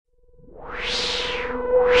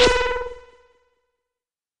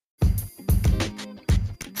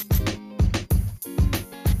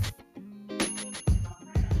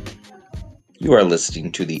You are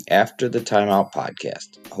listening to the After the Timeout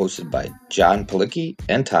podcast, hosted by John Palicki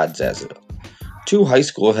and Todd Zazado, two high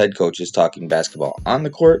school head coaches talking basketball on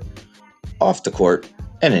the court, off the court,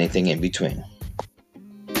 and anything in between.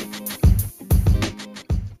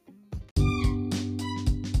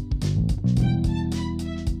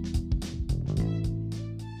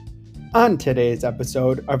 On today's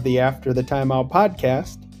episode of the After the Timeout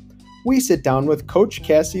podcast, we sit down with Coach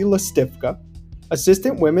Cassie Lastifka,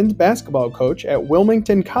 assistant women's basketball coach at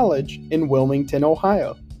Wilmington College in Wilmington,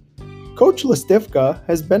 Ohio. Coach Lastifka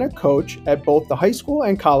has been a coach at both the high school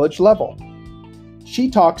and college level.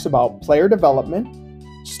 She talks about player development,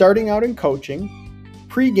 starting out in coaching,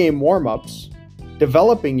 pre-game warm-ups,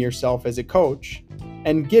 developing yourself as a coach,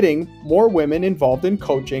 and getting more women involved in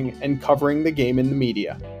coaching and covering the game in the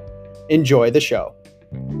media. Enjoy the show.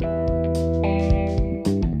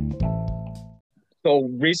 So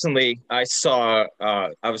recently, I saw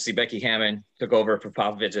obviously Becky Hammon took over for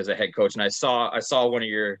Popovich as a head coach, and I saw one of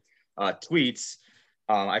your tweets.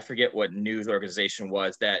 I forget what news organization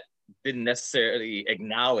was that didn't necessarily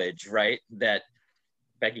acknowledge, right, that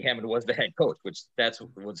Becky Hammon was the head coach, which that's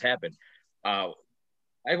what's happened. I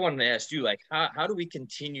wanted to ask you, like, how do we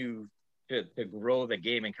continue to grow the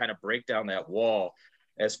game and kind of break down that wall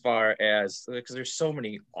as far as, because there's so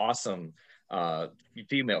many awesome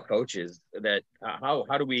female coaches that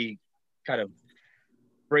how do we kind of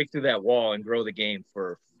break through that wall and grow the game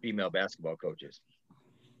for female basketball coaches?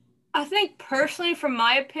 I think personally, from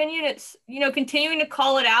my opinion, it's, continuing to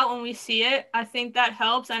call it out when we see it. I think that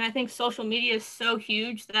helps. And I think social media is so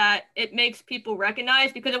huge that it makes people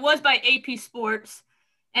recognize, because it was by AP Sports.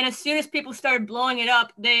 And as soon as people started blowing it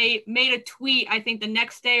up, they made a tweet, I think the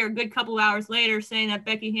next day or a good couple of hours later, saying that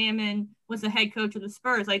Becky Hammon was the head coach of the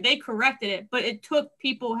Spurs. Like, they corrected it, but it took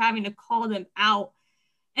people having to call them out.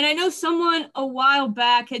 And I know someone a while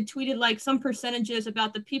back had tweeted like some percentages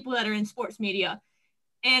about the people that are in sports media.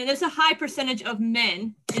 And there's a high percentage of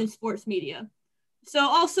men in sports media. So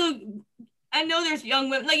also, I know there's young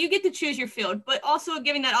women, like, you get to choose your field, but also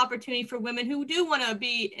giving that opportunity for women who do want to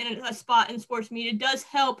be in a spot in sports media does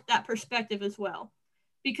help that perspective as well.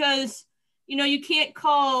 Because, you can't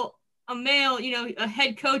call a male, a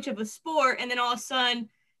head coach of a sport, and then all of a sudden,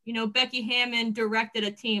 Becky Hammon directed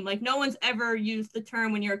a team. Like, no one's ever used the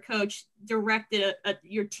term when you're a coach, directed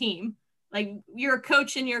your team. Like, you're a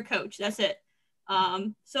coach and you're a coach. That's it.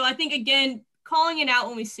 So I think, again, calling it out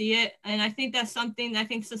when we see it. And I think that's something that I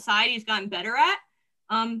think society has gotten better at.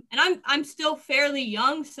 And I'm still fairly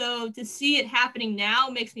young, so to see it happening now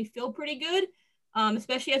makes me feel pretty good,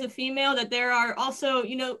 especially as a female, that there are also,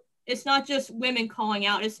 it's not just women calling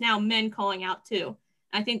out, it's now men calling out too.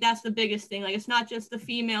 I think that's the biggest thing. Like, it's not just the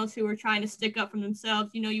females who are trying to stick up for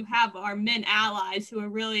themselves. You have our men allies who are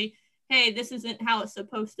really, hey, this isn't how it's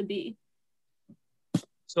supposed to be.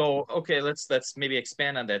 So, okay, let's maybe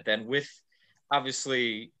expand on that then. With,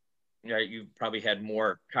 obviously, you probably had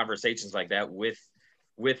more conversations like that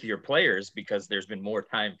with your players, because there's been more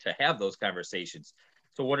time to have those conversations.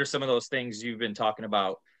 So what are some of those things you've been talking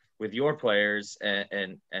about with your players,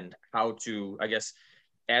 and how to, I guess,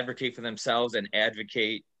 advocate for themselves and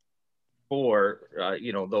advocate for,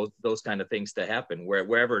 those kind of things to happen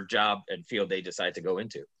wherever job and field they decide to go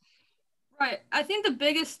into? Right. I think the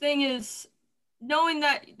biggest thing is knowing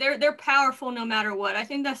that they're powerful no matter what. I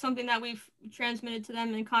think that's something that we've transmitted to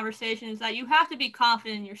them in conversation, is that you have to be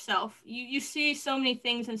confident in yourself. You see so many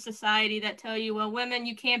things in society that tell you, well, women,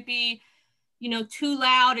 you can't be, too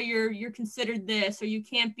loud, or you're considered this, or you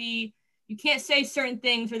can't say certain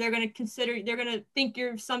things, or they're going to think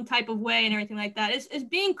you're some type of way and everything like that. It's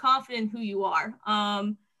being confident in who you are.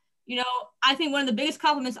 I think one of the biggest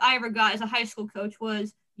compliments I ever got as a high school coach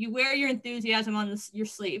was, you wear your enthusiasm on your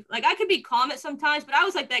sleeve. Like, I could be calm at sometimes, but I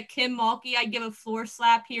was like that Kim Mulkey. I'd give a floor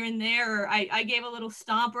slap here and there, or I gave a little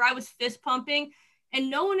stomp, or I was fist pumping, and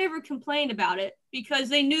no one ever complained about it, because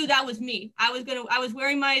they knew that was me. I was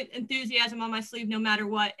wearing my enthusiasm on my sleeve no matter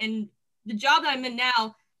what. And the job that I'm in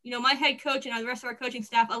now, my head coach and the rest of our coaching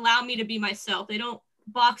staff allow me to be myself. They don't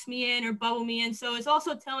box me in or bubble me in. So it's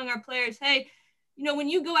also telling our players, hey, when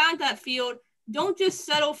you go out that field, don't just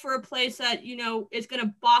settle for a place that, is going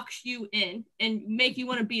to box you in and make you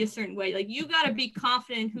want to be a certain way. Like, you got to be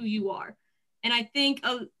confident in who you are. And I think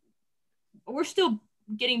we're still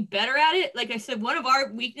getting better at it. Like I said, one of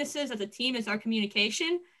our weaknesses as a team is our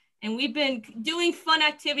communication. And we've been doing fun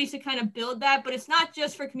activities to kind of build that. But it's not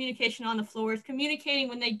just for communication on the floor. It's communicating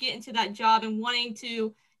when they get into that job and wanting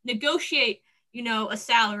to negotiate, a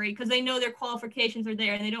salary, because they know their qualifications are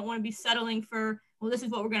there and they don't want to be settling for well, this is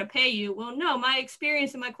what we're going to pay you. Well, no, my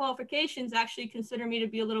experience and my qualifications actually consider me to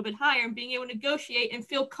be a little bit higher, and being able to negotiate and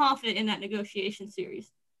feel confident in that negotiation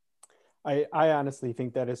series. I honestly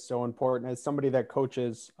think that is so important. As somebody that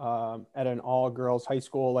coaches at an all-girls high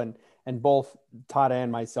school, and both Todd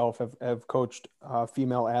and myself have coached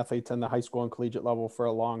female athletes in the high school and collegiate level for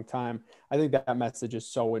a long time, I think that message is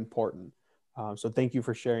so important. So thank you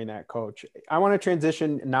for sharing that, Coach. I want to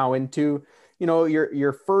transition now into,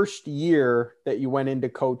 your first year that you went into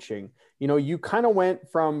coaching. You kind of went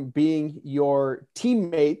from being your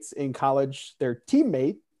teammates in college, their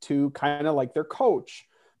teammate, to kind of like their coach.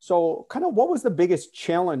 So kind of what was the biggest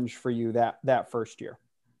challenge for you that first year?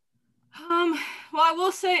 Well, I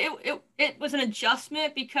will say it was an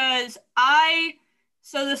adjustment because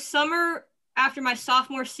so the summer after my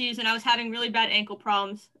sophomore season, I was having really bad ankle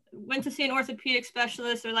problems. Went to see an orthopedic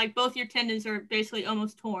specialist. They're like, both your tendons are basically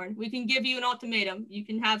almost torn. We can give you an ultimatum. You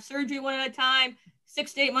can have surgery one at a time,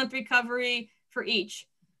 6 to 8 month recovery for each,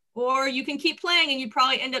 or you can keep playing and you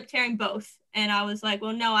probably end up tearing both. And I was like,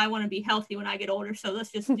 well, no, I want to be healthy when I get older. So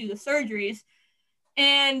let's just do the surgeries.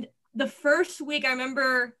 And the first week, I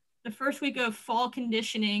remember the first week of fall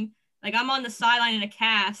conditioning, like I'm on the sideline in a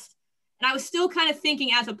cast. And I was still kind of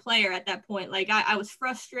thinking as a player at that point. Like I was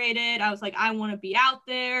frustrated. I was like, I want to be out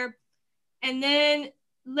there. And then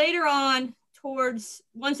later on,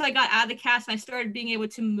 once I got out of the cast, I started being able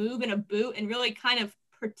to move in a boot and really kind of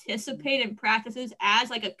participate in practices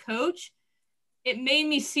as like a coach. It made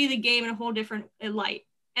me see the game in a whole different light.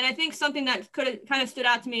 And I think something that could have kind of stood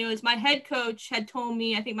out to me was my head coach had told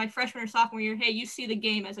me, I think my freshman or sophomore year, hey, you see the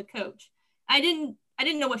game as a coach. I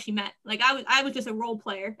didn't know what she meant. Like I was just a role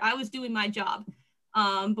player. I was doing my job.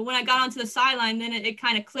 But when I got onto the sideline, then it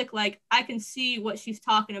kind of clicked. Like I can see what she's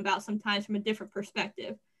talking about sometimes from a different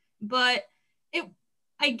perspective. But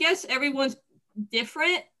I guess everyone's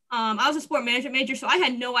different. I was a sport management major, so I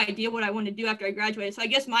had no idea what I wanted to do after I graduated. So I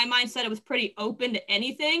guess my mindset, it was pretty open to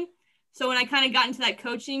anything. So when I kind of got into that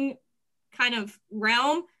coaching kind of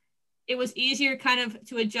realm, it was easier kind of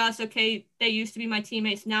to adjust. Okay, they used to be my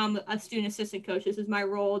teammates. Now I'm a student assistant coach. This is my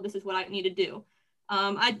role. This is what I need to do.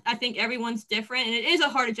 I think everyone's different, and it is a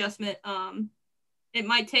hard adjustment. It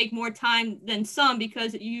might take more time than some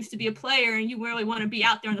because you used to be a player and you really want to be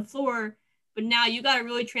out there on the floor. But now you got to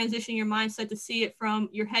really transition your mindset to see it from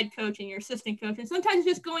your head coach and your assistant coach. And sometimes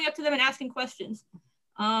just going up to them and asking questions.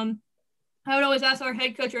 I would always ask our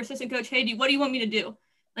head coach or assistant coach, hey, what do you want me to do?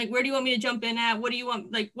 Like, where do you want me to jump in at? What do you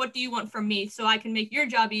want? Like, what do you want from me so I can make your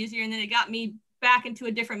job easier? And then it got me back into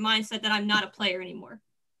a different mindset that I'm not a player anymore.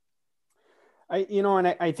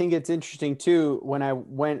 I think it's interesting too, when I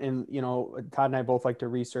went and, Todd and I both like to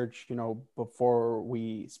research, before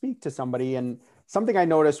we speak to somebody. And something I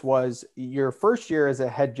noticed was your first year as a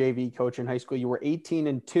head JV coach in high school, you were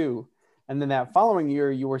 18-2. And then that following year,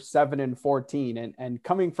 you were 7-14. And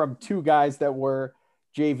coming from two guys that were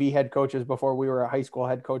JV head coaches before we were high school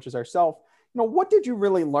head coaches ourselves, what did you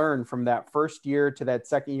really learn from that first year to that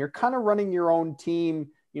second year, kind of running your own team?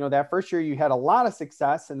 That first year you had a lot of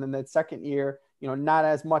success, and then that second year, not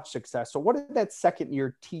as much success. So what did that second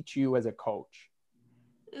year teach you as a coach?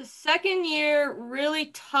 The second year really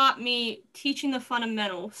taught me teaching the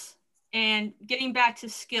fundamentals and getting back to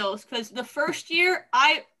skills. Because the first year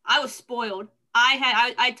I was spoiled.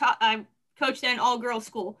 I coached at an all-girls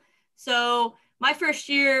school. So my first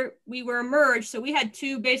year we were merged. So we had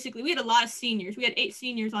we had a lot of seniors. We had 8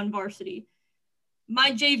 seniors on varsity.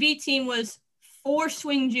 My JV team was 4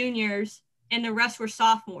 swing juniors and the rest were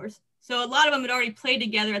sophomores. So a lot of them had already played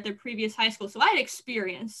together at their previous high school. So I had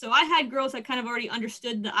experience. So I had girls that kind of already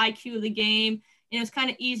understood the IQ of the game, and it was kind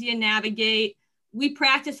of easy to navigate. We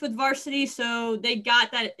practiced with varsity, so they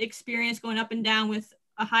got that experience going up and down with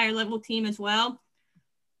a higher level team as well.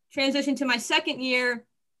 Transition to my second year,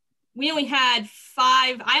 I only had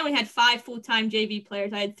 5 full-time JV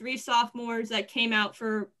players. I had 3 sophomores that came out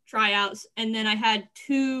for tryouts, and then I had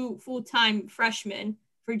 2 full-time freshmen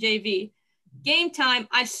for JV. Game time,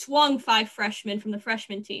 I swung 5 freshmen from the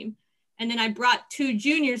freshman team. And then I brought 2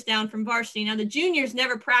 juniors down from varsity. Now the juniors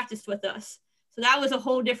never practiced with us. So that was a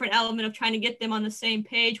whole different element of trying to get them on the same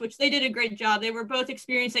page, which they did a great job. They were both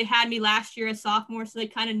experienced. They had me last year as sophomores, so they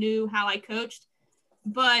kind of knew how I coached.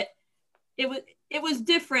 But it was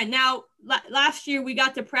different. Now, last year we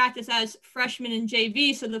got to practice as freshmen in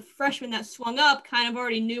JV. So the freshmen that swung up kind of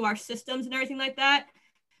already knew our systems and everything like that.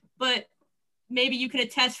 But maybe you can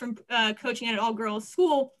attest from coaching at an all-girls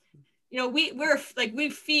school, we're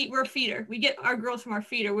a feeder. We get our girls from our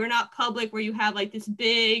feeder. We're not public where you have like this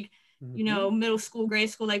big, middle school, grade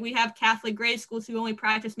school. Like we have Catholic grade schools who only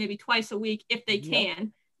practice maybe twice a week if they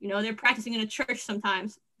can. They're practicing in a church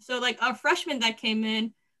sometimes. So like our freshmen that came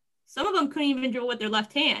in, some of them couldn't even dribble with their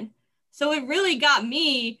left hand. So it really got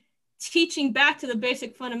me teaching back to the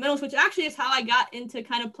basic fundamentals, which actually is how I got into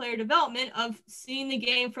kind of player development, of seeing the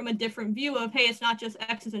game from a different view of, hey, it's not just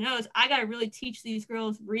X's and O's. I got to really teach these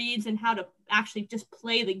girls reads and how to actually just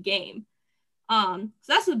play the game. So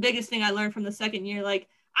that's the biggest thing I learned from the second year. Like,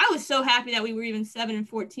 I was so happy that we were even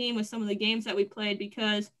 7-14 with some of the games that we played,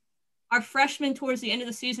 because our freshmen towards the end of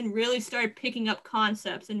the season really started picking up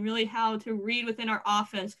concepts and really how to read within our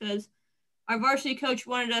offense, because our varsity coach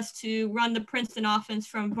wanted us to run the Princeton offense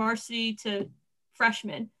from varsity to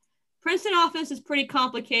freshman. Princeton offense is pretty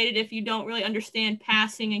complicated if you don't really understand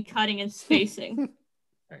passing and cutting and spacing.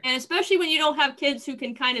 And especially when you don't have kids who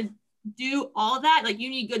can kind of do all that. Like, you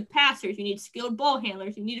need good passers, you need skilled ball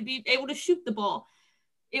handlers, you need to be able to shoot the ball.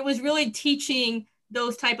 It was really teaching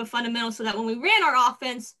those type of fundamentals so that when we ran our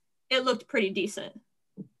offense, it looked pretty decent.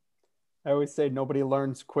 I always say nobody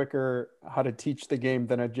learns quicker how to teach the game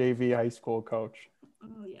than a JV high school coach.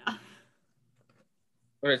 Oh yeah.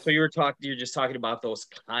 All right, so you're just talking about those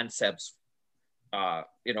concepts. And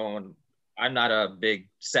I'm not a big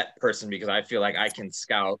set person, because I feel like I can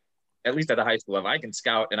scout, at least at the high school level, I can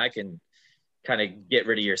scout and I can kind of get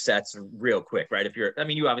rid of your sets real quick, right?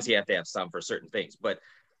 You obviously have to have some for certain things, but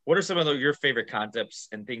what are some of your favorite concepts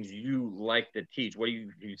and things you like to teach? What have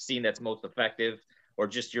you seen that's most effective, or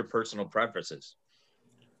just your personal preferences?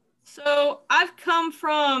 So I've come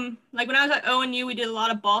from, like, when I was at ONU, we did a lot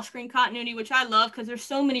of ball screen continuity, which I love because there's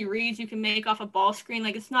so many reads you can make off a ball screen.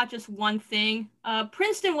 Like, it's not just one thing.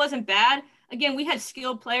 Princeton wasn't bad. Again, we had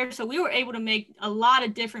skilled players, so we were able to make a lot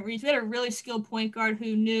of different reads. We had a really skilled point guard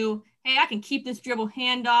who knew, hey, I can keep this dribble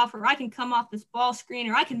handoff, or I can come off this ball screen,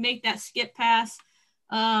 or I can make that skip pass.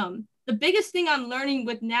 The biggest thing I'm learning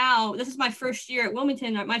with now, this is my first year at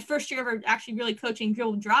Wilmington, my first year ever actually really coaching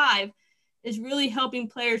dribble drive, is really helping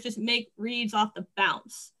players just make reads off the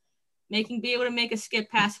bounce, be able to make a skip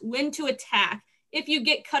pass, when to attack. If you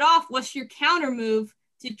get cut off, what's your counter move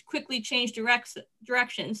to quickly change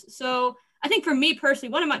directions? So I think for me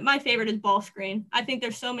personally, one of my favorite is ball screen. I think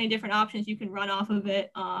there's so many different options you can run off of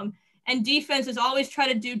it. And defense is always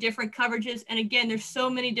try to do different coverages. And again, there's so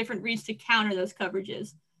many different reads to counter those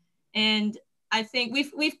coverages. And I think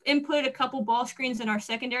we've inputted a couple ball screens in our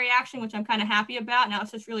secondary action, which I'm kind of happy about. Now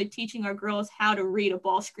it's just really teaching our girls how to read a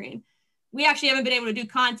ball screen. We actually haven't been able to do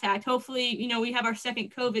contact. Hopefully, we have our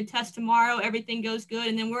second COVID test tomorrow. Everything goes good.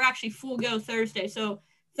 And then we're actually full go Thursday. So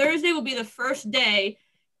Thursday will be the first day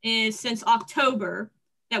since October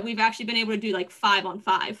that we've actually been able to do like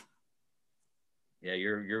 5-on-5. Yeah,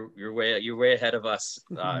 you're way ahead of us.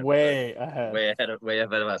 Way ahead of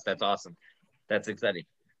us. That's awesome. That's exciting.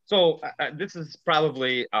 So this is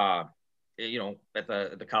probably, at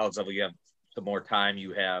the college level, you have some more time,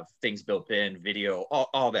 you have things built in, video,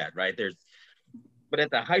 all that, right? But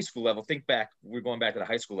at the high school level, we're going back to the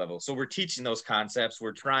high school level. So we're teaching those concepts.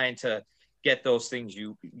 We're trying to get those things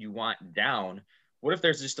you want down. What if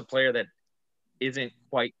there's just a player that isn't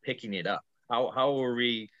quite picking it up? How are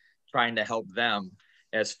we trying to help them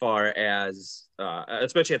as far as,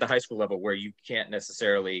 especially at the high school level, where you can't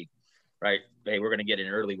necessarily, right? Hey, we're going to get in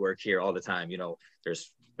early work here all the time.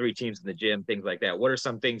 There's 3 teams in the gym, things like that. What are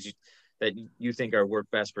some things that you think are work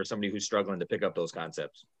best for somebody who's struggling to pick up those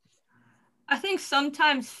concepts? I think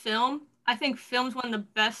sometimes film. I think film's one of the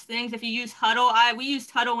best things. If you use Huddle, we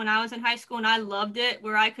used Huddle when I was in high school, and I loved it,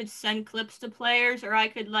 where I could send clips to players, or I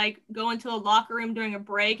could like go into a locker room during a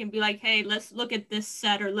break and be like, hey, let's look at this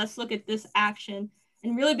set, or let's look at this action,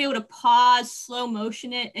 and really be able to pause, slow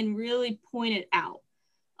motion it, and really point it out.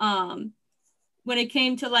 When it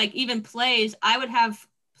came to like even plays, I would have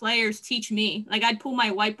players teach me. Like, I'd pull my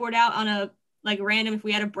whiteboard out on a like random, if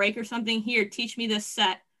we had a break or something, here, teach me this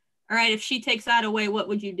set. All right, if she takes that away, what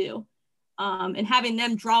would you do? And having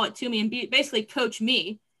them draw it to me and basically coach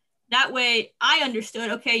me. That way I understood,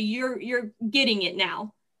 okay, you're getting it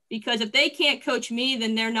now. Because if they can't coach me,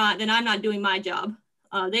 then I'm not doing my job.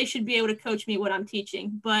 They should be able to coach me what I'm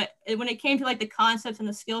teaching. But when it came to like the concepts and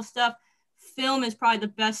the skill stuff, film is probably the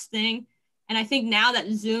best thing. And I think now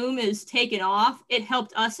that Zoom is taken off, it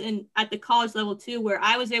helped us at the college level too, where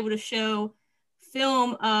I was able to show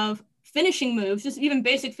film of finishing moves, just even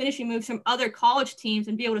basic finishing moves from other college teams,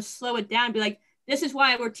 and be able to slow it down and be like, this is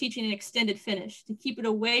why we're teaching an extended finish, to keep it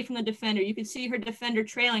away from the defender. You can see her defender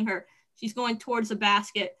trailing her. She's going towards the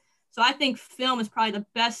basket. So I think film is probably the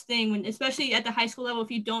best thing, when, especially at the high school level,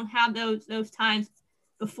 if you don't have those times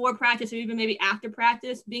before practice or even maybe after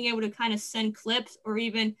practice, being able to kind of send clips, or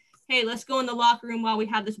even, hey, let's go in the locker room while we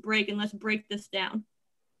have this break and let's break this down.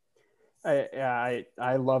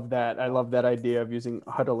 I love that. I love that idea of using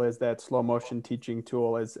Huddle as that slow motion teaching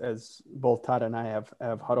tool, as both Todd and I have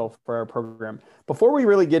Huddle for our program. Before we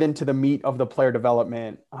really get into the meat of the player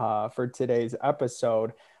development for today's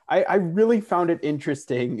episode, I really found it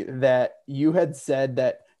interesting that you had said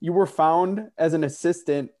that you were found as an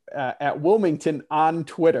assistant at Wilmington on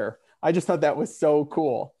Twitter. I just thought that was so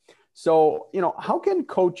cool. So, how can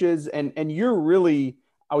coaches, and you're really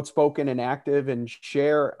outspoken and active and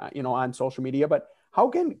share, on social media, but how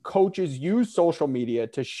can coaches use social media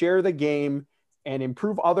to share the game and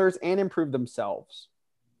improve others and improve themselves?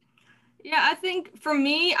 Yeah, I think for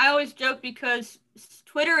me, I always joke because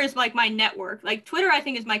Twitter is like my network. Like Twitter, I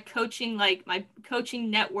think is my coaching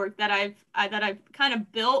network that I've kind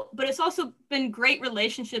of built. But it's also been great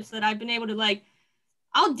relationships that I've been able to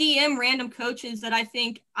I'll DM random coaches that I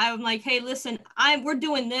think I'm like, hey, listen, we're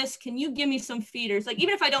doing this. Can you give me some feeders? Like,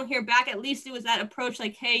 even if I don't hear back, at least it was that approach,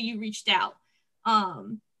 like, hey, you reached out.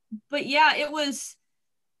 But yeah,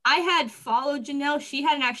 I had followed Janelle. She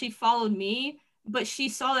hadn't actually followed me, but she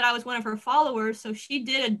saw that I was one of her followers. So she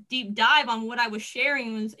did a deep dive on what I was sharing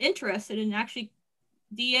and was interested and actually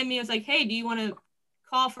DM me. I was like, hey, do you want to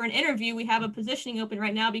call for an interview? We have a positioning open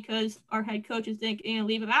right now because our head coach is taking a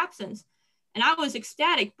leave of absence. And I was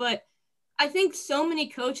ecstatic, but I think so many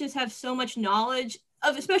coaches have so much knowledge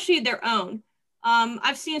of, especially their own.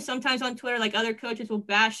 I've seen sometimes on Twitter, like other coaches will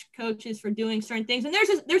bash coaches for doing certain things. And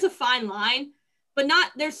there's a fine line, but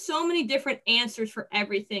there's so many different answers for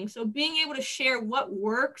everything. So being able to share what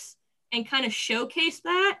works and kind of showcase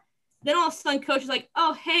that, then all of a sudden coach is like,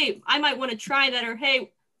 oh, hey, I might want to try that. Or,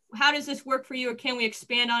 hey, how does this work for you? Or can we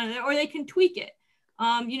expand on it? Or they can tweak it.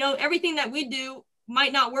 Everything that we do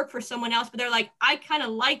might not work for someone else, but they're like, I kind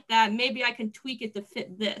of like that. Maybe I can tweak it to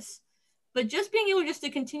fit this. But just being able just to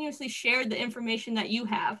continuously share the information that you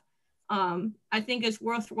have, I think is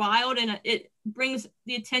worthwhile, and it brings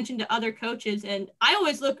the attention to other coaches. And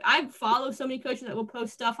I follow so many coaches that will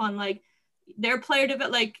post stuff on like their player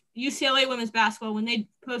development, like UCLA women's basketball, when they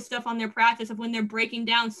post stuff on their practice of when they're breaking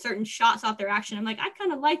down certain shots off their action. I'm like, I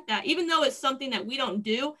kind of like that, even though it's something that we don't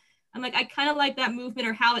do. I'm like, I kind of like that movement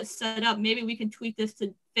or how it's set up. Maybe we can tweak this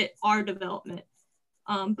to fit our development.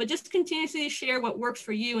 But just continuously share what works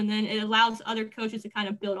for you, and then it allows other coaches to kind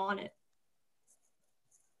of build on it.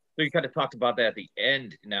 So you kind of talked about that at the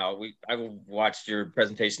end. Now I watched your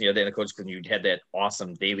presentation the other day in the coach because you had that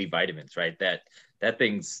awesome daily vitamins, right? That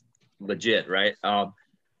thing's legit, right? How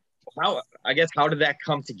did that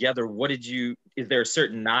come together? Is there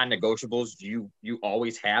certain non-negotiables you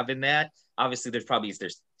always have in that? Obviously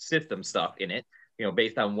there's system stuff in it,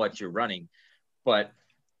 based on what you're running,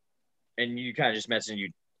 and you kind of just mentioned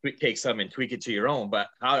you take some and tweak it to your own, but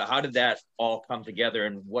how did that all come together,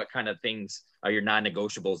 and what kind of things are your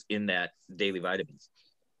non-negotiables in that daily vitamins?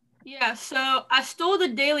 Yeah, so I stole the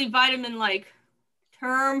daily vitamin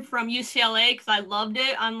term from UCLA because I loved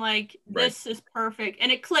it. I'm like, this is perfect.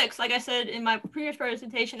 And it clicks. Like I said in my previous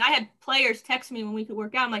presentation, I had players text me when we could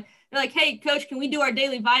work out. They're like, hey, coach, can we do our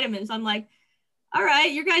daily vitamins? I'm like, all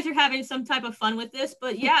right, you guys are having some type of fun with this.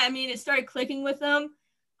 But yeah, I mean, it started clicking with them.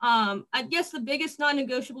 I guess the biggest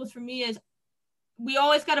non-negotiables for me is we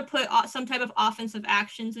always got to put some type of offensive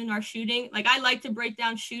actions in our shooting. Like I like to break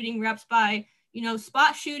down shooting reps by,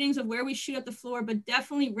 spot shootings of where we shoot at the floor, but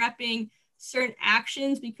definitely repping certain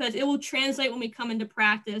actions because it will translate when we come into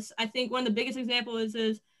practice. I think one of the biggest examples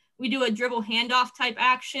is we do a dribble handoff type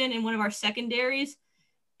action in one of our secondaries.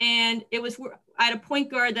 And I had a point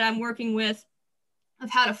guard that I'm working with of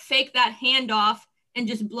how to fake that handoff and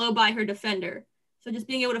just blow by her defender. So just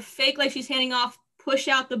being able to fake like she's handing off, push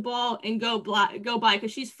out the ball and go by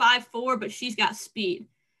because she's 5'4", but she's got speed.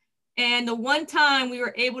 And the one time we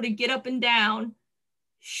were able to get up and down,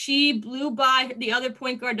 she blew by the other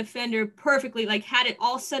point guard defender perfectly, like had it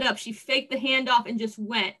all set up. She faked the handoff and just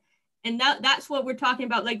went. And that's what we're talking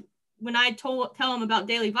about. Like when I tell them about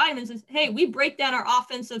daily vitamins is, hey, we break down our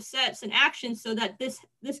offensive sets and actions so that this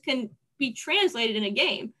can be translated in a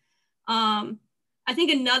game. I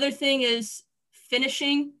think another thing is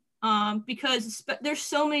finishing because there's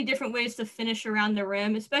so many different ways to finish around the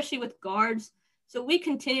rim, especially with guards. So we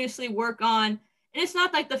continuously work on, and it's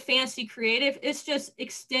not like the fancy creative, it's just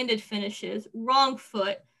extended finishes, wrong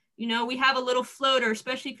foot. We have a little floater,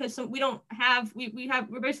 especially because we're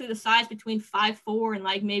basically the size between 5'4" and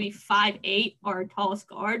like maybe 5'8" our tallest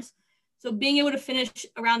guards. So being able to finish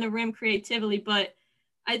around the rim creatively, but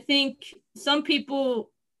I think some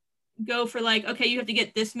people go for like, okay, you have to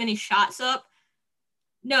get this many shots up.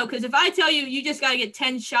 No, because if I tell you just got to get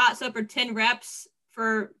 10 shots up or 10 reps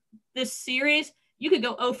for this series, you could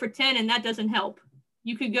go 0 for 10 and that doesn't help.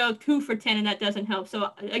 you could go 2 for 10 and that doesn't help. So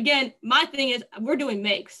again, my thing is we're doing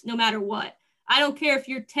makes no matter what. I don't care if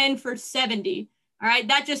you're 10 for 70. All right.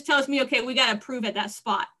 That just tells me, okay, we got to improve at that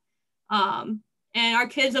spot. And our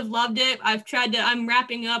kids have loved it. I'm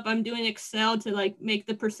wrapping up. I'm doing Excel to like make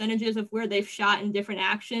the percentages of where they've shot in different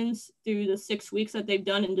actions through the 6 weeks that they've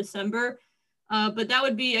done in December. But that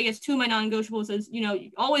would be, I guess, 2 of my non-negotiables is,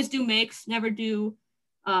 you always do makes, never do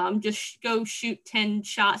just go shoot 10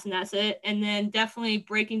 shots and that's it. And then definitely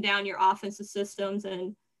breaking down your offensive systems.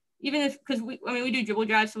 And even if, because we do dribble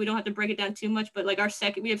drives, so we don't have to break it down too much, but like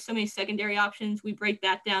we have so many secondary options, we break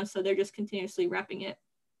that down. So they're just continuously repping it.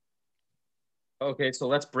 Okay, so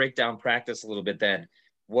let's break down practice a little bit then.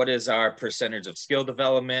 What is our percentage of skill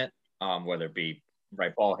development, whether it be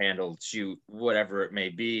right ball handle, shoot, whatever it may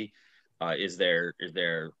be? Is there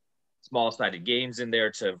small-sided games in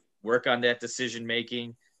there to work on that decision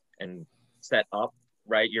making and set up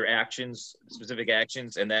your actions, specific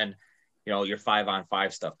actions, and then your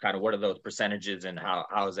 5-on-5 stuff? Kind of what are those percentages and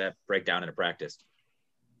how does that break down into practice?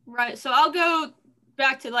 Right. So I'll go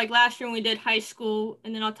back to like last year when we did high school,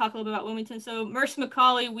 and then I'll talk a little bit about Wilmington. So Mercer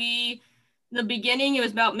McCauley, in the beginning, it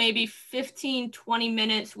was about maybe 15, 20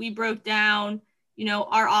 minutes. We broke down,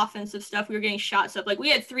 our offensive stuff. We were getting shots up. Like we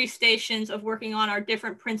had 3 stations of working on our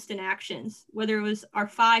different Princeton actions, whether it was our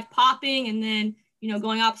 5 popping and then,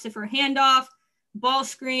 going opposite for a handoff, ball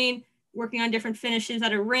screen, working on different finishes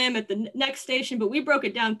at a rim at the next station. But we broke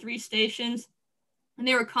it down 3 stations and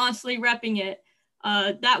they were constantly repping it.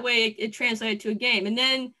 That way it translated to a game. And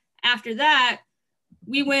then after that,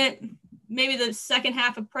 we went maybe the second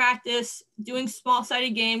half of practice doing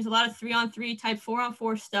small-sided games, a lot of 3-on-3 type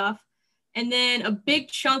 4-on-4 stuff. And then a big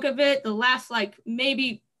chunk of it, the last like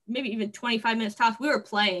maybe even 25 minutes tops, we were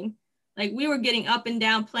playing. Like we were getting up and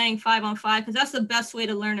down playing 5-on-5 because that's the best way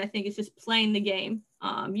to learn, I think, is just playing the game.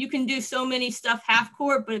 You can do so many stuff half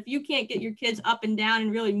court, but if you can't get your kids up and down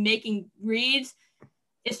and really making reads,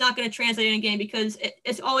 it's not going to translate in a game because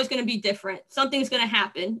it's always going to be different. Something's going to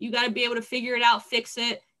happen. You got to be able to figure it out, fix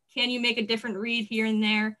it. Can you make a different read here and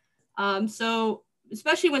there? So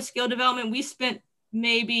especially with skill development, we spent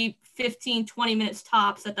maybe 15, 20 minutes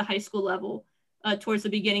tops at the high school level towards the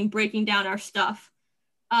beginning, breaking down our stuff.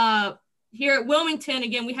 Here at Wilmington,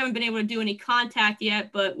 again, we haven't been able to do any contact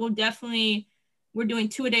yet, but we're doing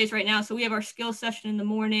 2-a-days right now. So we have our skill session in the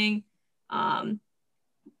morning,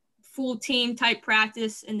 full team type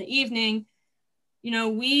practice in the evening.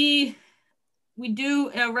 We do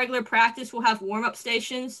a regular practice. We'll have warm-up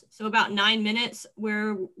stations. So about 9 minutes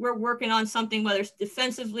where we're working on something, whether it's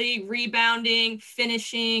defensively, rebounding,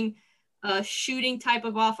 finishing, shooting type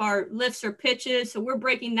of off our lifts or pitches. So we're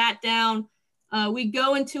breaking that down. We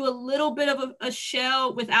go into a little bit of a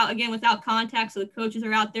shell without contact. So the coaches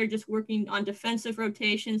are out there just working on defensive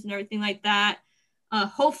rotations and everything like that.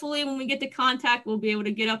 Hopefully when we get to contact, we'll be able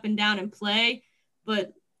to get up and down and play.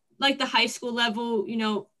 But like the high school level,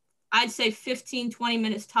 I'd say 15, 20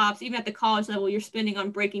 minutes tops. Even at the college level, you're spending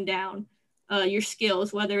on breaking down your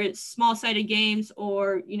skills, whether it's small-sided games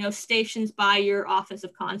or, stations by your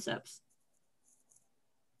offensive concepts.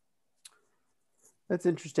 That's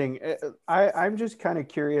interesting. I'm just kind of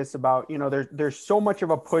curious about, there's so much of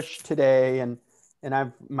a push today and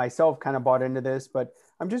I've myself kind of bought into this, but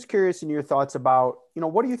I'm just curious in your thoughts about,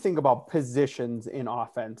 what do you think about positions in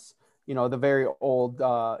offense? The very old,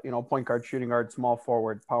 point guard, shooting guard, small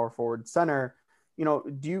forward, power forward, center.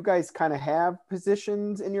 Do you guys kind of have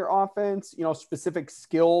positions in your offense, specific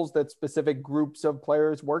skills that specific groups of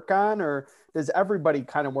players work on, or does everybody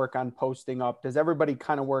kind of work on posting up? Does everybody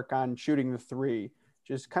kind of work on shooting the 3?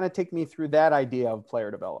 Just kind of take me through that idea of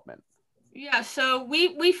player development. Yeah, so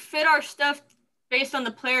we fit our stuff based on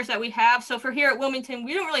the players that we have. So for here at Wilmington,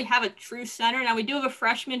 we don't really have a true center. Now we do have a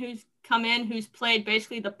freshman who's come in who's played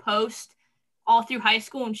basically the post all through high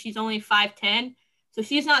school, and she's only 5'10". So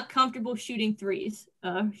she's not comfortable shooting 3s.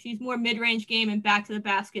 She's more mid-range game and back to the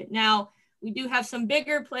basket. Now we do have some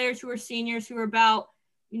bigger players who are seniors who are about,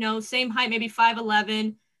 same height, maybe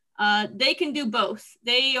 5'11". They can do both.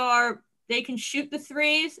 They can shoot the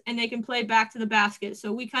 3s and they can play back to the basket.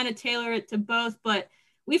 So we kind of tailor it to both, but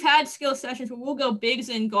we've had skill sessions where we'll go bigs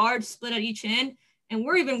and guards split at each end. And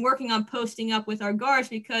we're even working on posting up with our guards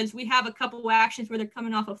because we have a couple of actions where they're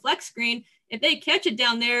coming off a flex screen. If they catch it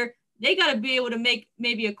down there, they got to be able to make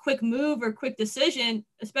maybe a quick move or quick decision,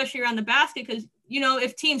 especially around the basket. Because,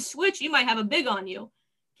 if teams switch, you might have a big on you.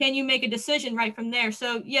 Can you make a decision right from there?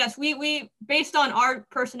 So yes, we based on our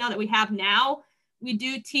personnel that we have now, we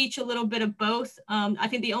do teach a little bit of both. I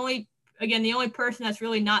think the only person that's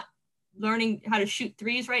really not learning how to shoot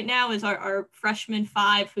 3s right now is our freshman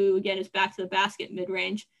 5, who again is back to the basket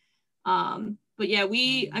mid-range. But But yeah,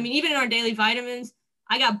 even in our daily vitamins,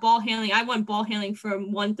 I got ball handling. I want ball handling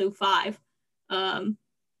from 1 through 5. Even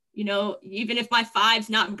if my 5's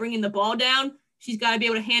not bringing the ball down, she's got to be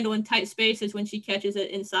able to handle in tight spaces when she catches it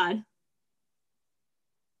inside.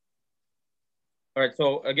 All right.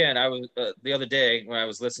 So again, I was the other day when I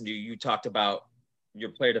was listening to you, you talked about your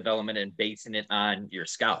player development and basing it on your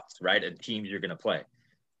scouts, right? And teams you're going to play.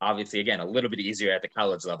 Obviously, again, a little bit easier at the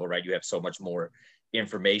college level, right? You have so much more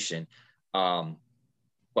information.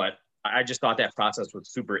 But I just thought that process was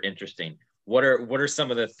super interesting. What are some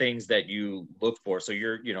of the things that you look for? So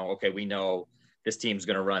okay, we know this team's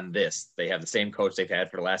going to run this. They have the same coach they've had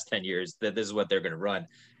for the last 10 years. That this is what they're going to run.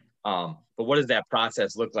 But what does that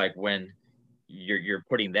process look like when you're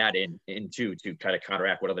putting that into to kind of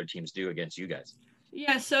counteract what other teams do against you guys?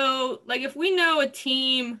 Yeah, so like if we know a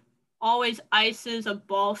team always ices a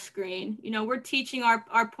ball screen, we're teaching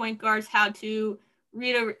our point guards how to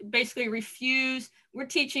basically refuse. We're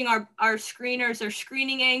teaching our screeners their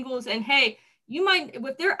screening angles, and hey,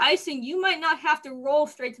 if they're icing, you might not have to roll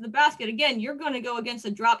straight to the basket. Again, you're going to go against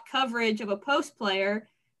a drop coverage of a post player.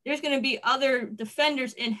 There's going to be other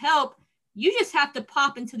defenders in help. You just have to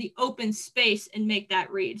pop into the open space and make that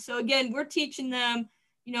read. So again, we're teaching them,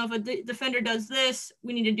 if a defender does this,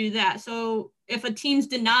 we need to do that. So if a team's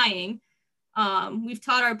denying, we've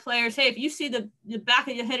taught our players, hey, if you see the back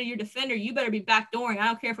of the head of your defender, you better be backdooring. I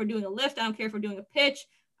don't care if we're doing a lift. I don't care if we're doing a pitch.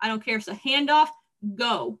 I don't care if it's a handoff.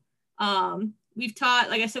 Go. We've taught,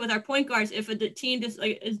 like I said, with our point guards, if the team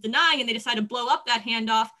is denying and they decide to blow up that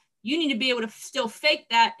handoff, you need to be able to still fake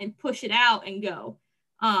that and push it out and go.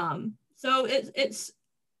 So it's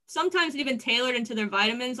sometimes even tailored into their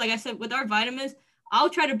vitamins. Like I said, with our vitamins, I'll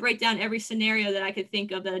try to break down every scenario that I could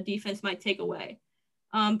think of that a defense might take away.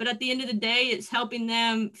 But at the end of the day, it's helping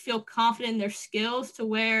them feel confident in their skills to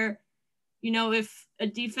where, if a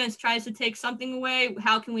defense tries to take something away,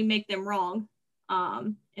 how can we make them wrong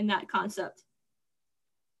in that concept?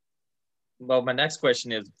 Well, my next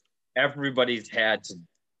question is, everybody's had to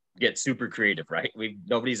get super creative, right?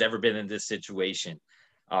 Nobody's ever been in this situation.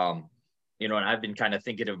 And I've been kind of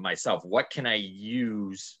thinking of myself, what can I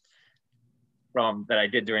use from that I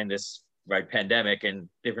did during this pandemic and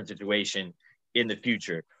different situation in the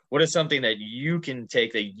future? What is something that you can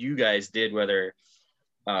take that you guys did, whether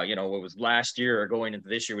what was last year or going into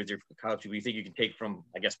this year with your coach, we think you can take from,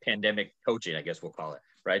 I guess, pandemic coaching, I guess we'll call it,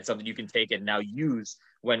 right? Something you can take and now use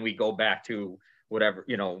when we go back to whatever,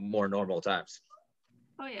 more normal times.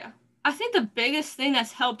 Oh yeah. I think the biggest thing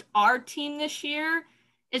that's helped our team this year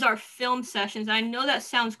is our film sessions. I know that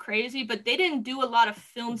sounds crazy, but they didn't do a lot of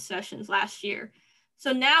film sessions last year.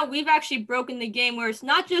 So now we've actually broken the game where it's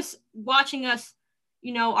not just watching us,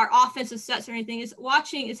 our offensive sets or anything.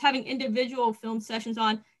 It's having individual film sessions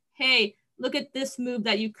on, hey, look at this move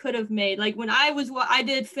that you could have made. Like when I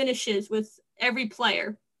did finishes with every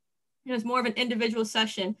player. It was more of an individual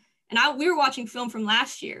session. And we were watching film from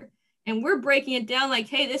last year. And we're breaking it down like,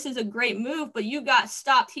 hey, this is a great move, but you got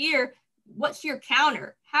stopped here. What's your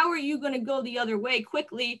counter? How are you going to go the other way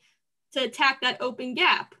quickly to attack that open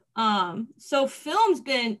gap? So film's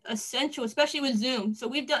been essential, especially with Zoom. So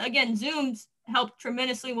we've done, again, Zoom's helped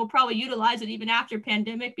tremendously. We'll probably utilize it even after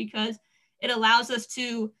pandemic because it allows us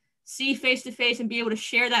to see face-to-face and be able to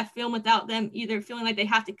share that film without them either feeling like they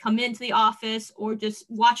have to come into the office or just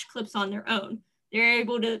watch clips on their own. They're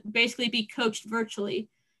able to basically be coached virtually.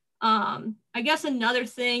 I guess another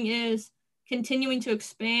thing is continuing to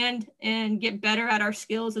expand and get better at our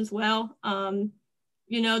skills as well.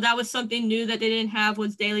 That was something new that they didn't have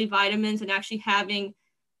was daily vitamins and actually having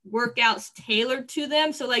workouts tailored to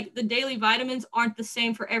them. So like the daily vitamins aren't the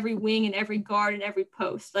same for every wing and every guard and every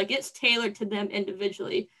post. Like it's tailored to them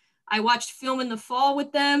individually. I watched film in the fall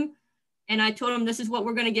with them and I told them, this is what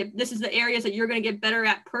we're going to get. This is the areas that you're going to get better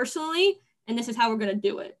at personally. And this is how we're going to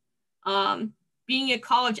do it. Being a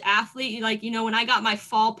college athlete, when I got my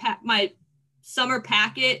my summer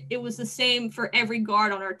packet, it was the same for every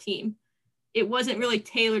guard on our team. It wasn't really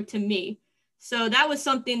tailored to me. So that was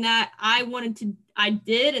something that I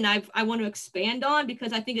did, and I want to expand on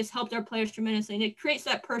because I think it's helped our players tremendously. And it creates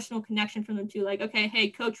that personal connection from them too. Like, okay, hey,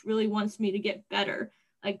 coach really wants me to get better.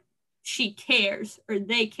 Like she cares or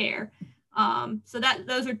they care. So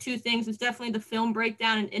those are two things. It's definitely the film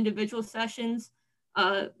breakdown and individual sessions,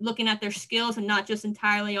 looking at their skills and not just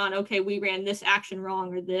entirely on, okay, we ran this action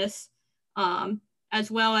wrong or this,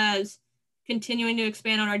 as well as continuing to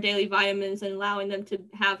expand on our daily vitamins and allowing them to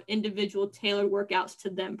have individual tailored workouts to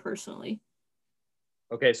them personally.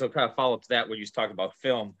 Okay, so kind of follow up to that, when you talk about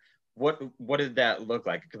film, what did that look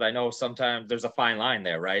like? Because I know sometimes there's a fine line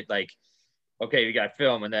there, right? Like, okay, you got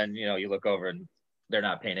film, and then you look over and they're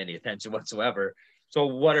not paying any attention whatsoever. So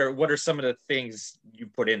what are some of the things you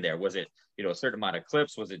put in there? Was it, a certain amount of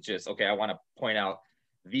clips? Was it just, okay, I want to point out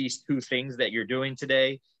these 2 things that you're doing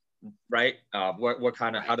today, right? What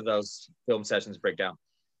kind of, how do those film sessions break down?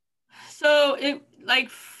 So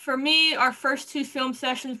for me, our first 2 film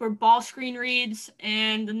sessions were ball screen reads,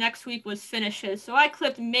 and the next week was finishes. So I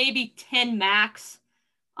clipped maybe 10 max.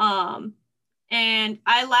 And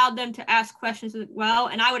I allowed them to ask questions as well,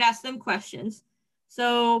 and I would ask them questions.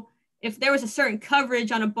 So if there was a certain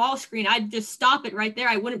coverage on a ball screen, I'd just stop it right there.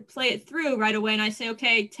 I wouldn't play it through right away. And I say,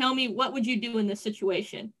 okay, tell me, what would you do in this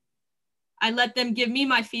situation? I let them give me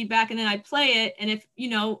my feedback, and then I play it. And if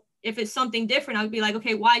it's something different, I would be like,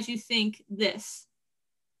 okay, why did you think this?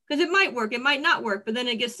 Because it might work, it might not work, but then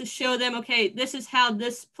it gets to show them, okay, this is how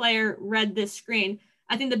this player read this screen.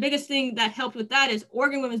 I think the biggest thing that helped with that is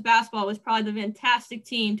Oregon women's basketball was probably the fantastic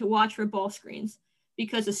team to watch for ball screens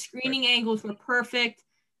because the screening angles were perfect.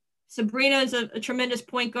 Sabrina is a tremendous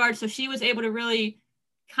point guard, so she was able to really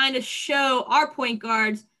kind of show our point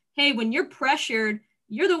guards, hey, when you're pressured,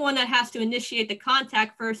 you're the one that has to initiate the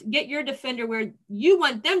contact first. Get your defender where you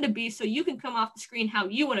want them to be so you can come off the screen how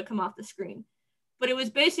you want to come off the screen. But it was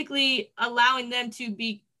basically allowing them to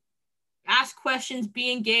ask questions,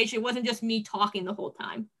 be engaged. It wasn't just me talking the whole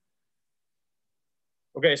time.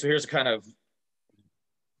 Okay, so here's a kind of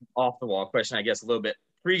off the wall question, I guess, a little bit.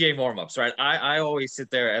 Pre-game warm-ups, right? I always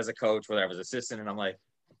sit there as a coach, whether I was assistant, and I'm like,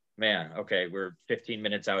 man, okay, we're 15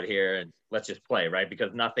 minutes out here and let's just play, right?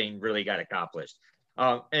 Because nothing really got accomplished.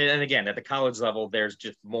 And again, at the college level, there's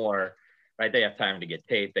just more, right? They have time to get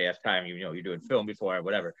tape. They have time, you're doing film before or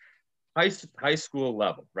whatever. High school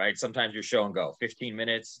level, right? Sometimes you're show and go, 15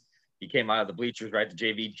 minutes. You came out of the bleachers, right? The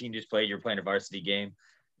JV team just played. You're playing a varsity game.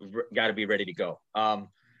 Got to be ready to go.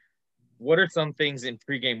 What are some things in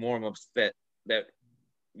pregame warmups that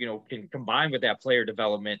can combine with that player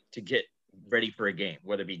development to get ready for a game,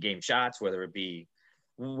 whether it be game shots, whether it be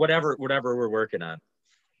whatever we're working on?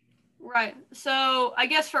 Right. So I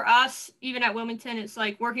guess for us, even at Wilmington, it's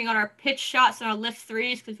like working on our pitch shots and our lift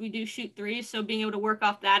threes because we do shoot threes. So being able to work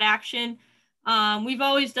off that action. We've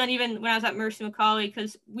always done, even when I was at Mercy McCauley,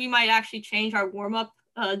 because we might actually change our warm-up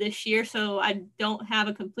this year. So I don't have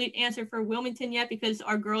a complete answer for Wilmington yet because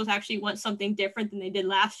our girls actually want something different than they did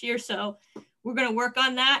last year. So we're going to work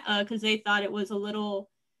on that because they thought it was a little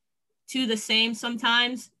too the same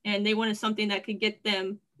sometimes. And they wanted something that could get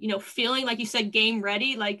them, feeling, like you said, game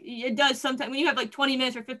ready. Like it does sometimes when you have like 20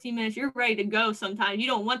 minutes or 15 minutes, you're ready to go sometimes. You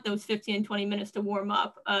don't want those 15 and 20 minutes to warm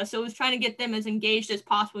up. So it was trying to get them as engaged as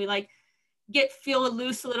possible, like feel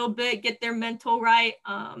loose a little bit, get their mental right.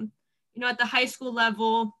 At the high school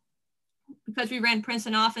level, because we ran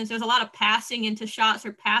Princeton offense, there's a lot of passing into shots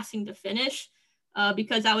or passing to finish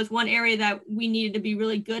because that was one area that we needed to be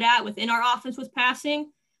really good at within our offense was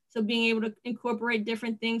passing. So being able to incorporate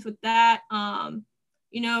different things with that.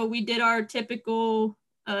 We did our typical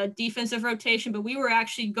defensive rotation, but we were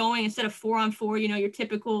actually going instead of 4-on-4, your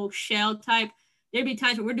typical shell type. There'd be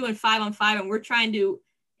times where we're doing 5-on-5 and we're trying to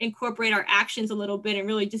incorporate our actions a little bit and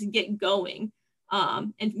really just get going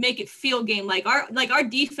and make it feel game. Like our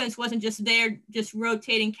defense wasn't just there, just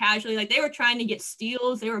rotating casually. Like they were trying to get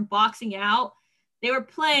steals. They were boxing out. They were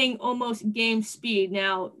playing almost game speed.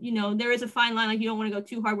 Now, there is a fine line. Like you don't want to go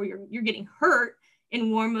too hard where you're getting hurt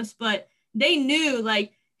in warm-ups, but they knew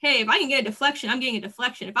like, hey, if I can get a deflection, I'm getting a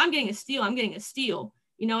deflection. If I'm getting a steal, I'm getting a steal.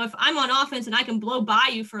 If I'm on offense and I can blow by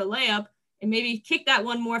you for a layup and maybe kick that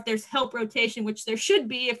one more if there's help rotation, which there should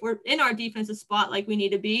be if we're in our defensive spot like we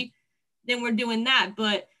need to be, then we're doing that.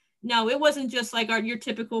 But no, it wasn't just like your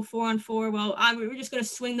typical 4-on-4. Well, we're just going to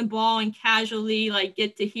swing the ball and casually like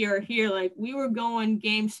get to here or here. Like we were going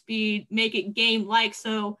game speed, make it game-like.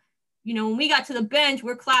 So, when we got to the bench,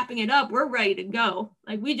 we're clapping it up. We're ready to go.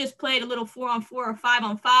 Like we just played a little 4-on-4 or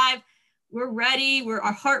 5-on-5. We're ready.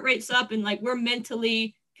 Our heart rate's up and like we're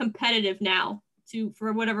mentally competitive now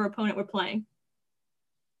for whatever opponent we're playing.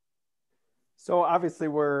 So obviously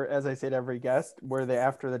we're, as I say to every guest, we're the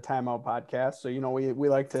After the Timeout podcast. So, we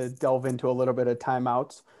like to delve into a little bit of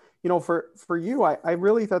timeouts. For you, I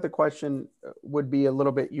really thought the question would be a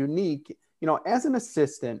little bit unique. As an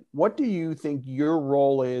assistant, what do you think your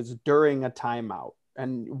role is during a timeout?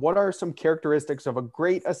 And what are some characteristics of a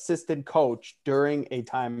great assistant coach during a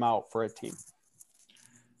timeout for a team?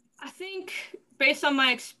 I think based on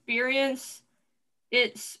my experience,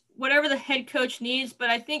 it's whatever the head coach needs, but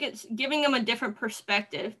I think it's giving them a different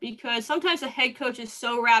perspective because sometimes the head coach is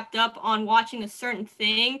so wrapped up on watching a certain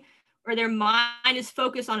thing or their mind is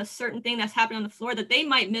focused on a certain thing that's happening on the floor that they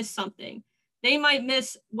might miss something. They might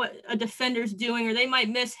miss what a defender's doing, or they might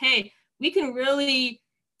miss, hey, we can really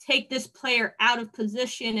take this player out of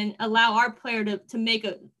position and allow our player to make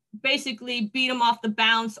basically beat them off the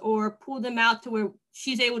bounce or pull them out to where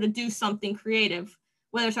she's able to do something creative,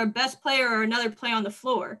 whether it's our best player or another player on the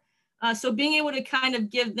floor. So being able to kind of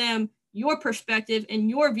give them your perspective and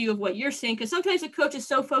your view of what you're seeing, because sometimes the coach is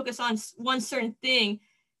so focused on one certain thing,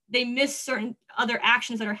 they miss certain other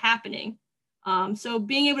actions that are happening. So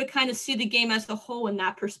being able to kind of see the game as a whole in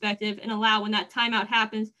that perspective and allow when that timeout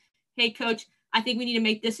happens, hey, coach, I think we need to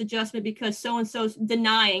make this adjustment because so-and-so's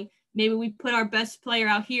denying. Maybe we put our best player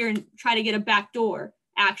out here and try to get a backdoor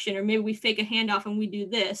action, or maybe we fake a handoff and we do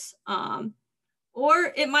this.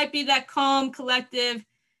 Or it might be that calm, collective,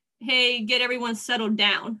 hey, get everyone settled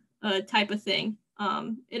down type of thing.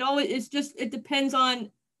 It depends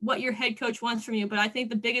on what your head coach wants from you. But I think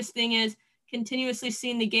the biggest thing is continuously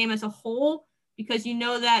seeing the game as a whole, because you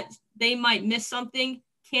know that they might miss something.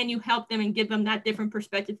 Can you help them and give them that different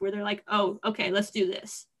perspective where they're like, oh, okay, let's do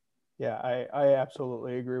this. Yeah, I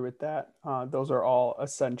absolutely agree with that. Those are all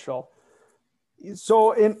essential.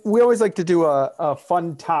 So we always like to do a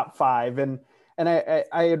fun top 5. And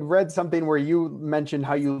I had read something where you mentioned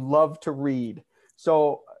how you love to read.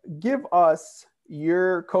 So give us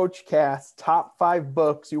your Coach Cass top 5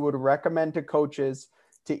 books you would recommend to coaches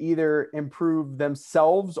to either improve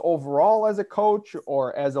themselves overall as a coach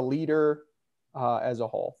or as a leader as a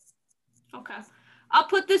whole. Okay. I'll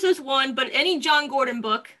put this as one, but any John Gordon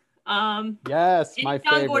book. Yes, my favorite.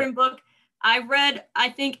 John Gordon book. I read, I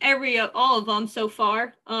think all of them so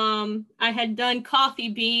far. I had done Coffee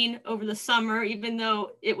Bean over the summer, even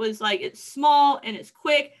though it was like, it's small and it's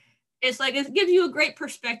quick. It's like, it gives you a great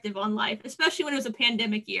perspective on life, especially when it was a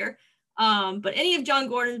pandemic year. But any of John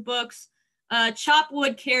Gordon's books, Chop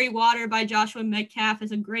Wood, Carry Water by Joshua Metcalf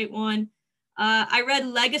is a great one. I read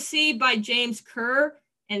Legacy by James Kerr,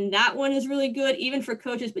 and that one is really good, even for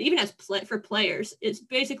coaches, but even for players. It's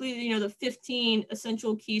basically, the 15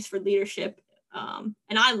 essential keys for leadership. And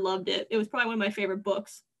I loved it. It was probably one of my favorite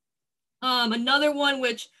books. Another one,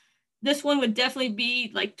 which this one would definitely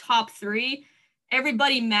be like top 3,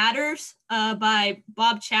 Everybody Matters by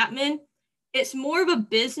Bob Chapman. It's more of a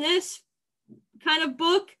business kind of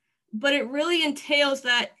book, but it really entails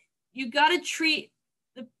that you got to treat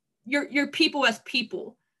your people as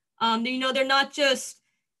people. They're not just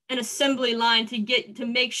an assembly line to get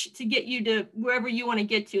you to wherever you want to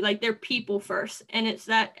get to. Like, they're people first, and it's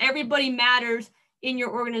that everybody matters in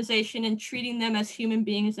your organization and treating them as human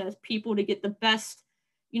beings, as people, to get the best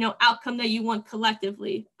outcome that you want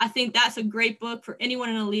collectively. I think that's a great book for anyone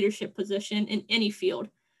in a leadership position in any field.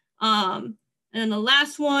 And then the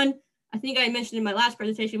last one, I think I mentioned in my last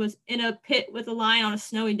presentation, was In a Pit with a Lion on a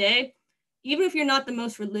Snowy Day. Even if you're not the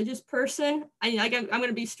most religious person, I'm going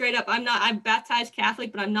to be straight up. I'm baptized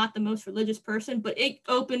Catholic, but I'm not the most religious person, but it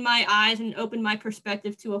opened my eyes and opened my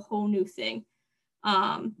perspective to a whole new thing.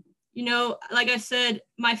 Like I said,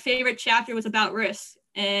 my favorite chapter was about risk,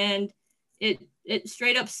 and it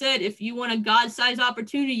straight up said, if you want a God-sized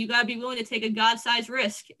opportunity, you got to be willing to take a God-sized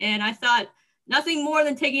risk. And I thought nothing more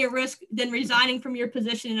than taking a risk than resigning from your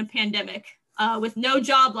position in a pandemic with no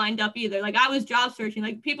job lined up either. Like, I was job searching.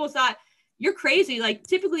 Like, people thought, you're crazy. Like,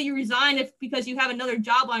 typically you resign because you have another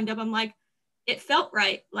job lined up. I'm like, it felt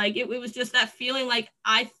right. Like, it was just that feeling like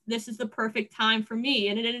this is the perfect time for me.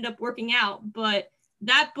 And it ended up working out. But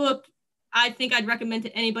that book, I think I'd recommend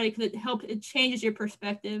to anybody because it changes your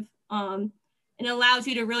perspective. And it allows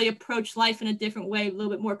you to really approach life in a different way, a little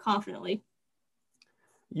bit more confidently.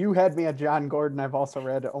 You had me at John Gordon. I've also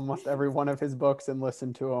read almost every one of his books and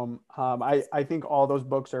listened to them. I think all those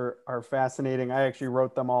books are fascinating. I actually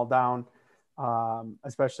wrote them all down.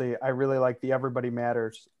 Especially, I really like the Everybody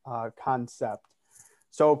Matters concept.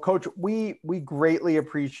 So, Coach, we greatly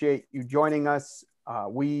appreciate you joining us.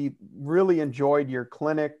 We really enjoyed your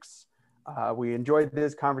clinics. We enjoyed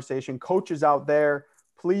this conversation. Coaches out there,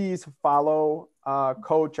 please follow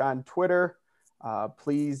Coach on Twitter.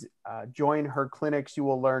 Please join her clinics. You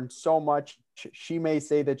will learn so much. She may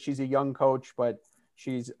say that she's a young coach, but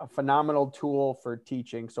she's a phenomenal tool for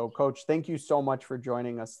teaching. So, Coach, thank you so much for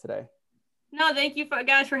joining us today. No, thank you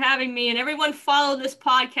guys for having me. And everyone follow this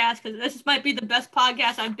podcast, because this might be the best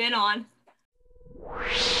podcast I've been on.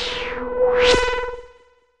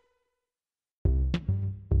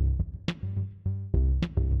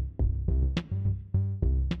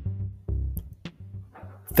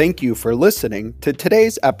 Thank you for listening to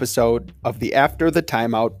today's episode of the After the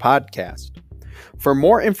Timeout podcast. For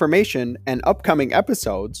more information and upcoming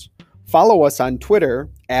episodes, follow us on Twitter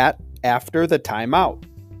at After the Timeout.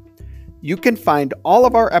 You can find all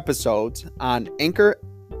of our episodes on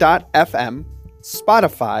Anchor.fm,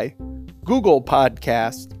 Spotify, Google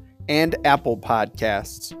Podcast, and Apple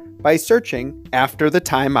Podcasts by searching After the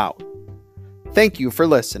Timeout. Thank you for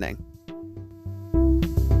listening.